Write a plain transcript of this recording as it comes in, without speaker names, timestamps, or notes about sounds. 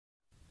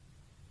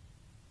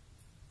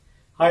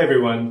Hi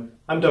everyone,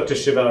 I'm Dr.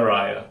 Shivi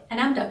Rayar.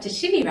 And I'm Dr.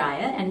 Shivi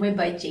Rayar, and we're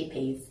both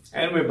GPs.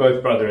 And we're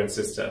both brother and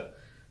sister.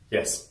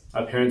 Yes,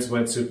 our parents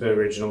weren't super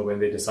original when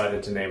they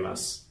decided to name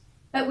us.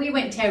 But we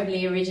weren't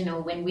terribly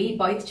original when we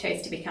both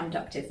chose to become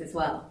doctors as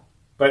well.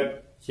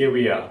 But here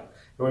we are,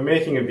 and we're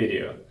making a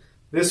video.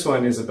 This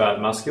one is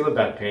about muscular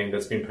back pain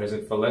that's been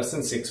present for less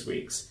than 6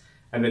 weeks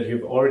and that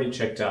you've already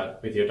checked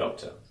out with your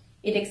doctor.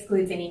 It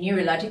excludes any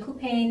neurological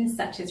pain,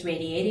 such as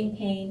radiating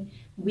pain,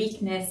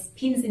 weakness,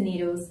 pins and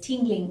needles,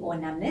 tingling or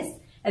numbness,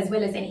 as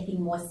well as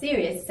anything more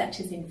serious, such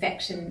as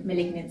infection,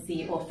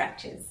 malignancy or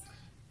fractures.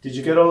 Did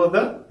you get all of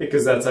that?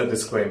 Because that's our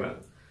disclaimer.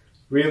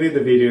 Really, the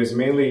video is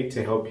mainly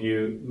to help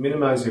you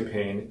minimize your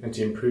pain and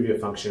to improve your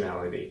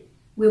functionality.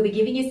 We'll be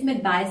giving you some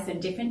advice on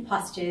different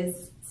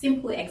postures,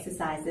 simple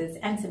exercises,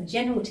 and some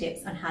general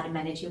tips on how to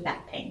manage your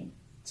back pain.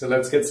 So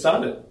let's get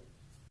started.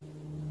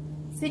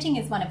 Sitting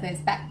is one of those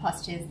back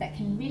postures that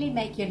can really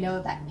make your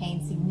lower back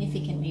pain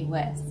significantly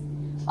worse.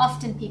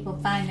 Often people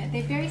find that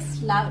they're very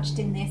slouched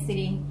in their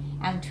sitting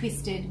and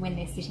twisted when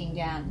they're sitting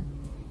down.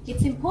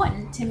 It's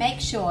important to make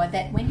sure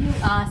that when you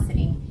are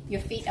sitting,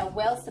 your feet are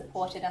well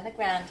supported on the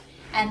ground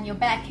and your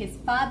back is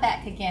far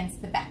back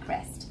against the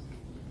backrest.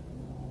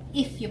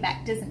 If your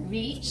back doesn't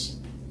reach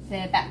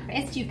the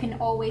backrest, you can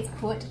always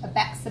put a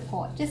back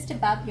support just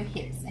above your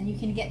hips, and you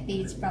can get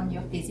these from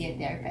your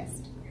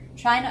physiotherapist.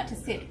 Try not to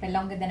sit for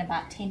longer than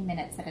about 10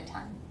 minutes at a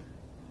time.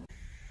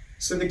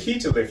 So the key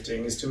to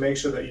lifting is to make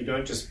sure that you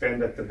don't just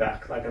bend at the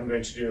back like I'm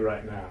going to do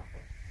right now.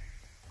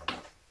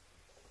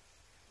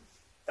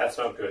 That's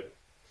not good.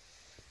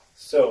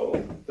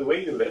 So the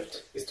way you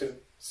lift is to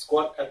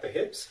squat at the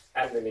hips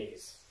and the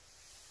knees.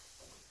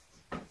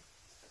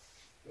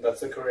 That's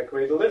the correct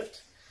way to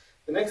lift.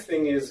 The next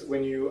thing is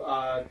when you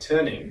are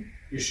turning,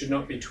 you should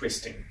not be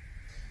twisting.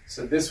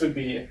 So this would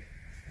be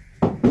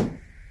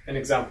an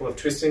example of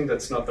twisting.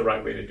 That's not the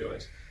right way to do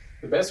it.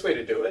 The best way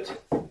to do it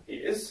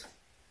is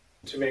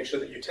to make sure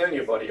that you turn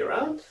your body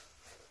around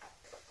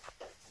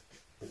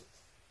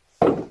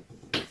and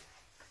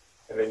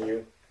then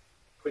you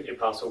put your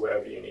parcel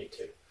wherever you need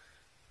to.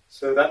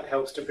 So that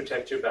helps to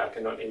protect your back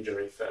and not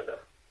injure it further.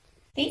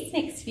 These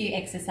next few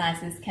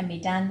exercises can be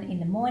done in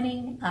the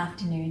morning,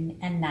 afternoon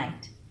and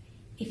night.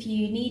 If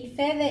you need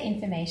further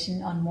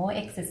information on more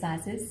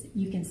exercises,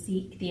 you can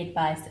seek the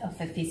advice of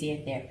a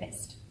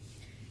physiotherapist.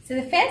 So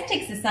the first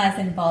exercise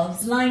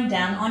involves lying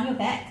down on your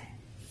back,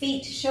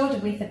 feet shoulder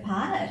width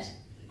apart,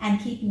 and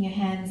keeping your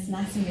hands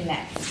nice and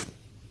relaxed.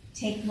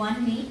 Take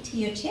one knee to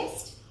your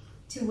chest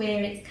to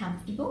where it's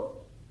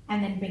comfortable,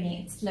 and then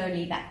bringing it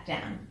slowly back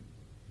down.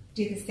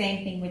 Do the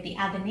same thing with the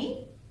other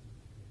knee,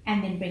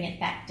 and then bring it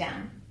back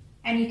down.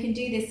 And you can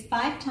do this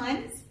 5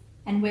 times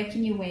and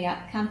working your way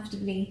up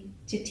comfortably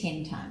to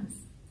 10 times.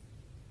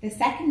 The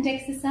second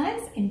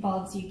exercise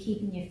involves you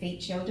keeping your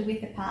feet shoulder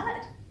width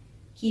apart,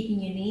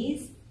 keeping your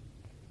knees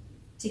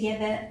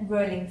together,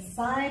 rolling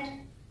side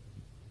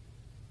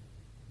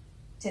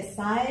to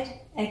side,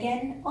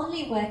 again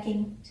only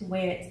working to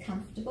where it's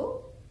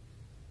comfortable,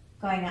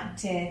 going up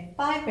to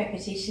 5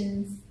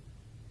 repetitions,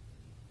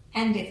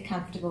 and if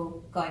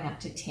comfortable, going up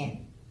to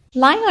 10.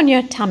 Lying on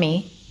your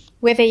tummy,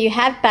 whether you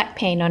have back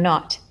pain or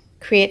not,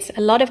 creates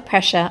a lot of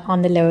pressure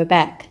on the lower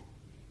back.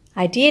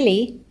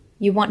 Ideally,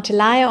 you want to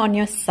lie on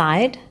your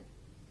side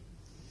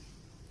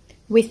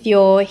with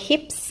your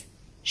hips,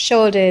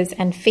 shoulders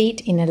and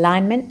feet in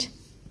alignment,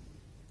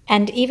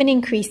 and even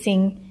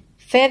increasing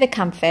further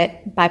comfort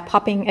by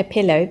popping a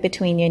pillow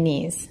between your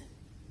knees.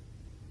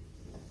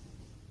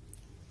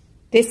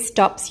 This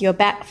stops your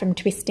back from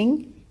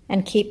twisting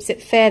and keeps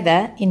it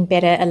further in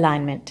better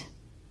alignment.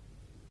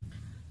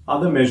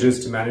 Other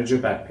measures to manage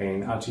your back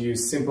pain are to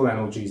use simple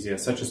analgesia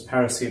such as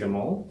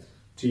paracetamol,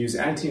 to use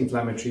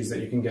anti-inflammatories that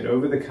you can get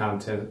over the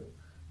counter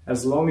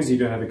as long as you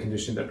don't have a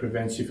condition that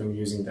prevents you from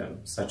using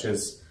them, such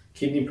as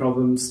kidney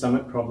problems,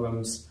 stomach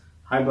problems,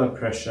 high blood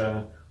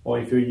pressure, or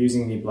if you're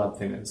using any blood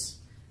thinners.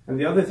 And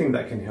the other thing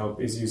that can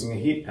help is using a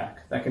heat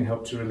pack that can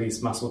help to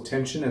release muscle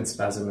tension and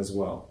spasm as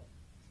well.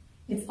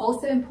 It's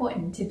also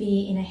important to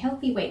be in a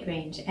healthy weight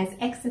range, as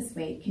excess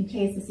weight can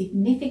place a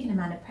significant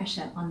amount of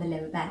pressure on the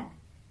lower back.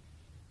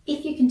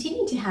 If you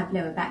continue to have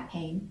lower back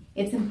pain,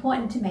 it's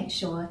important to make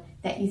sure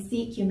that you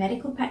seek your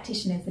medical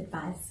practitioner's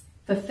advice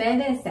for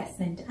further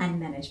assessment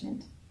and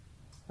management.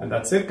 And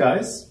that's it,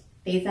 guys.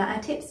 These are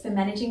our tips for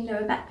managing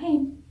lower back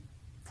pain.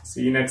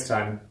 See you next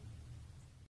time.